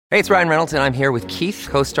Hey, it's Ryan Reynolds, and I'm here with Keith,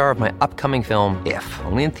 co-star of my upcoming film, If,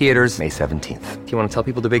 only in theaters May 17th. Do you want to tell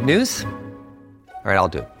people the big news? All right, I'll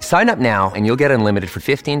do it. Sign up now and you'll get unlimited for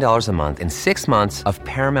 $15 a month and 6 months of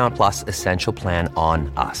Paramount Plus Essential Plan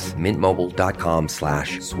on us.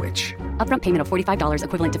 MintMobile.com/switch. Upfront payment of $45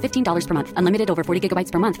 equivalent to $15 per month. Unlimited over 40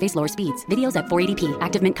 gigabytes per month. Face lower speeds. Videos at 480p.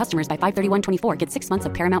 Active Mint customers by 531.24 get 6 months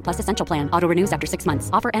of Paramount Plus Essential Plan. Auto renews after 6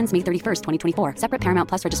 months. Offer ends May 31st, 2024. Separate Paramount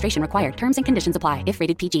Plus registration required. Terms and conditions apply if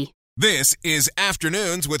rated PG. This is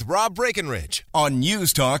Afternoons with Rob Breckenridge on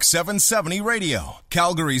News Talk 770 Radio,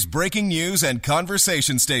 Calgary's breaking news and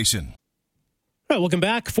conversation station. All right, welcome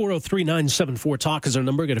back. 403-974-TALK is our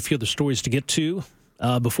number. Got a few other stories to get to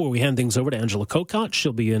before we hand things over to Angela Kokot.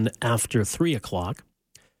 She'll be in after 3 o'clock.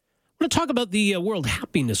 I'm going to talk about the World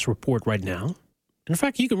Happiness Report right now. In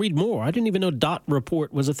fact, you can read more. I didn't even know dot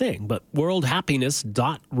report was a thing, but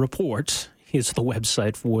worldhappiness.report is the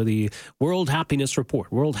website for the World Happiness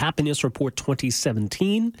Report. World Happiness Report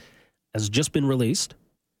 2017 has just been released.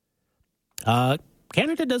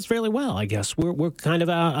 Canada does fairly well, I guess. We're kind of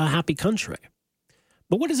a happy country.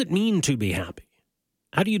 But what does it mean to be happy?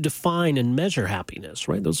 How do you define and measure happiness,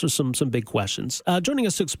 right? Those are some big questions. Joining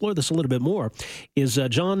us to explore this a little bit more is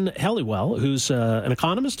John Helliwell, who's an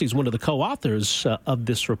economist. He's one of the co-authors of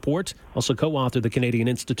this report, also co-authored the Canadian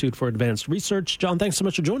Institute for Advanced Research. John, thanks so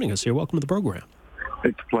much for joining us here. Welcome to the program.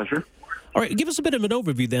 It's a pleasure. All right, give us a bit of an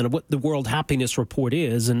overview then of what the World Happiness Report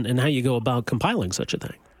is and how you go about compiling such a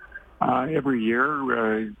thing. Every year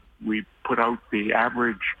we put out the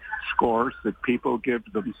average scores that people give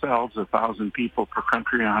themselves, 1,000 people per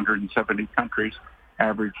country, 170 countries,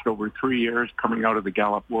 averaged over 3 years coming out of the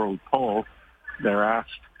Gallup World Poll. They're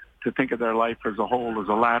asked to think of their life as a whole as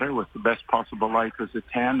a ladder, with the best possible life as a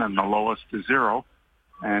 10 and the lowest as 0.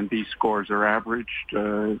 And these scores are averaged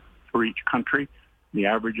for each country. The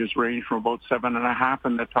averages range from about 7.5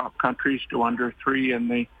 in the top countries to under 3 in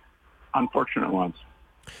the unfortunate ones.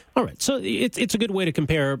 All right, so it's a good way to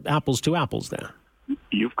compare apples to apples then.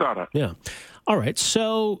 You've got it. Yeah. All right.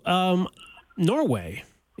 So Norway,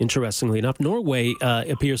 interestingly enough, Norway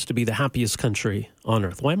appears to be the happiest country on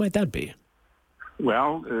earth. Why might that be?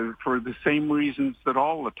 Well, for the same reasons that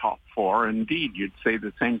all the top 4. Indeed, you'd say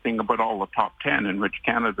the same thing about all the top 10, in which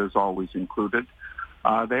Canada is always included.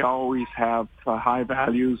 They always have high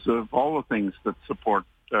values of all the things that support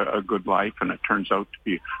a good life, and it turns out to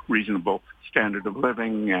be reasonable standard of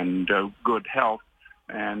living and good health.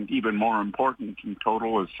 And even more important in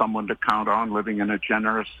total is someone to count on, living in a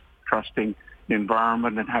generous, trusting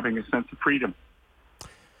environment and having a sense of freedom. So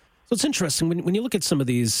it's interesting when you look at some of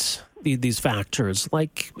these factors,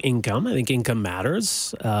 like income. I think income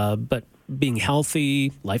matters, but being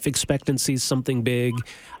healthy, life expectancy is something big.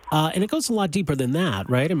 And it goes a lot deeper than that,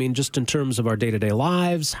 right? I mean, just in terms of our day-to-day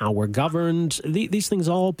lives, how we're governed, these things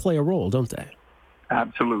all play a role, don't they?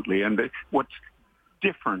 Absolutely. And what's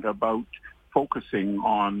different about focusing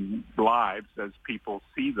on lives as people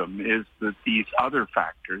see them is that these other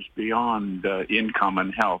factors beyond income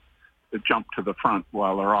and health that jump to the front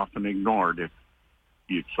while they're often ignored if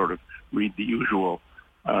you sort of read the usual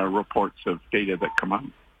reports of data that come out.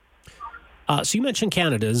 So you mentioned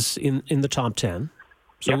Canada's in the top 10.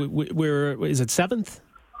 So yeah. We're is it 7th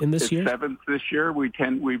in this year? 7th this year.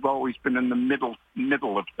 We've always been in the middle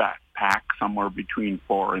of that pack, somewhere between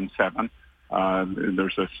 4 and 7.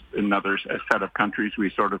 There's another set of countries we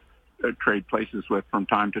sort of trade places with from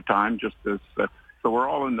time to time, just as so we're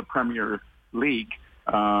all in the Premier League,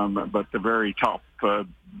 but the very top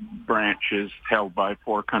branch is held by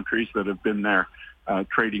 4 countries that have been there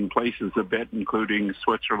trading places a bit, including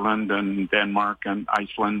Switzerland and Denmark and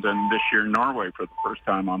Iceland, and this year Norway for the first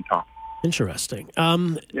time on top. Interesting.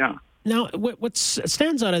 Yeah. Now, what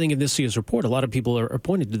stands out, I think, in this year's report, a lot of people are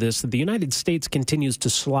pointing to this, that the United States continues to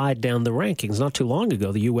slide down the rankings. Not too long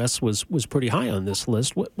ago, the U.S. was pretty high on this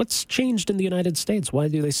list. What's changed in the United States? Why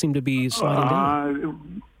do they seem to be sliding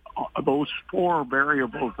down? Those 4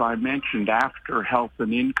 variables I mentioned after health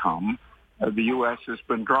and income, the U.S. has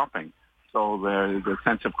been dropping. So the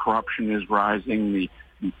sense of corruption is rising,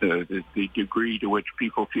 the degree to which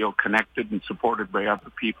people feel connected and supported by other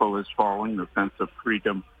people is falling, the sense of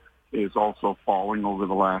freedom is also falling over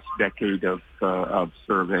the last decade of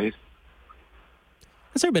surveys.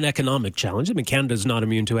 Has there been economic challenges? I mean, Canada's not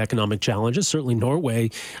immune to economic challenges. Certainly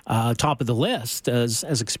Norway, top of the list,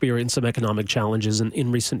 has experienced some economic challenges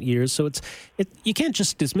in recent years. So you can't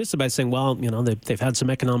just dismiss it by saying, well, they've had some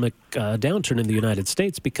economic downturn in the United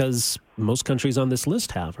States, because most countries on this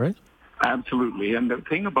list have, right? Absolutely. And the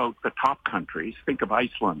thing about the top countries, think of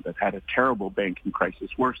Iceland, that had a terrible banking crisis,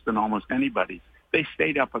 worse than almost anybody's. They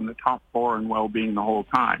stayed up in the top 4 in well-being the whole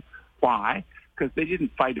time. Why? because they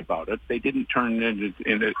didn't fight about it. They didn't turn it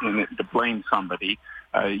to blame somebody.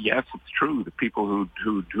 Yes, it's true. The people who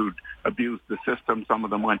abused the system, some of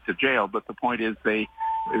them went to jail. But the point is, they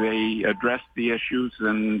addressed the issues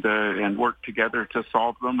and worked together to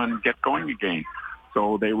solve them and get going again.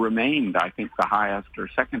 So they remained, I think, the highest or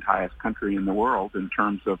second highest country in the world in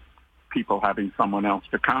terms of people having someone else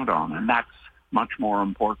to count on, and that's much more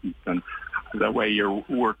important than the way you're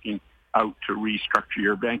working out to restructure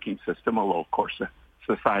your banking system. Although, of course, a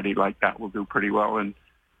society like that will do pretty well in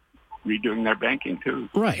redoing their banking too.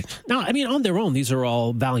 Right. Now, I mean, on their own, these are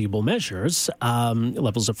all valuable measures.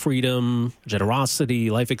 Levels of freedom, generosity,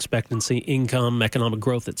 life expectancy, income, economic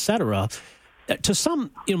growth, etc. To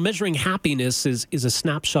some, measuring happiness is a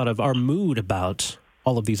snapshot of our mood about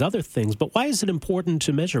all of these other things. But why is it important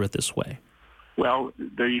to measure it this way? Well,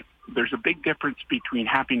 there's a big difference between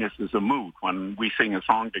happiness as a mood, when we sing a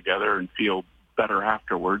song together and feel better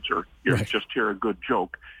afterwards, or you just hear a good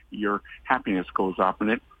joke, your happiness goes up, and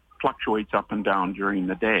it fluctuates up and down during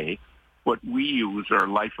the day. What we use are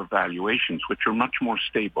life evaluations, which are much more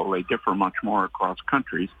stable. They differ much more across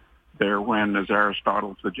countries. They're when, as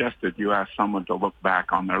Aristotle suggested, you ask someone to look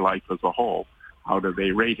back on their life as a whole. How do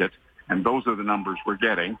they rate it? And those are the numbers we're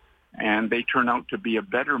getting. And they turn out to be a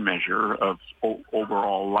better measure of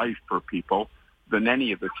overall life for people than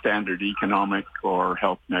any of the standard economic or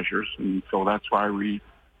health measures. And so that's why we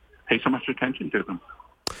pay so much attention to them.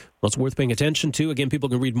 Well, it's worth paying attention to. Again, people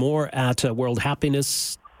can read more at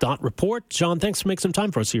worldhappiness.report. John, thanks for making some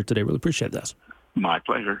time for us here today. Really appreciate this. My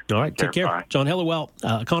pleasure. All right, take care. Bye. John Helliwell,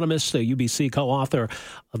 economist, UBC, co-author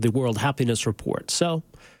of the World Happiness Report. So,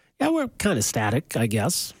 yeah, we're kind of static, I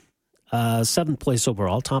guess. 7th place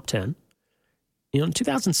overall, top 10. In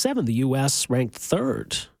 2007, the U.S. ranked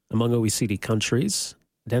 3rd among OECD countries,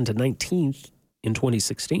 down to 19th in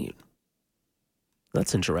 2016.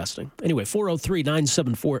 That's interesting. Anyway,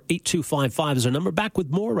 403-974-8255 is our number. Back with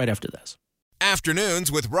more right after this.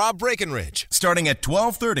 Afternoons with Rob Breckenridge, starting at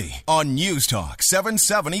 12:30 on News Talk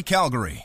 770 Calgary.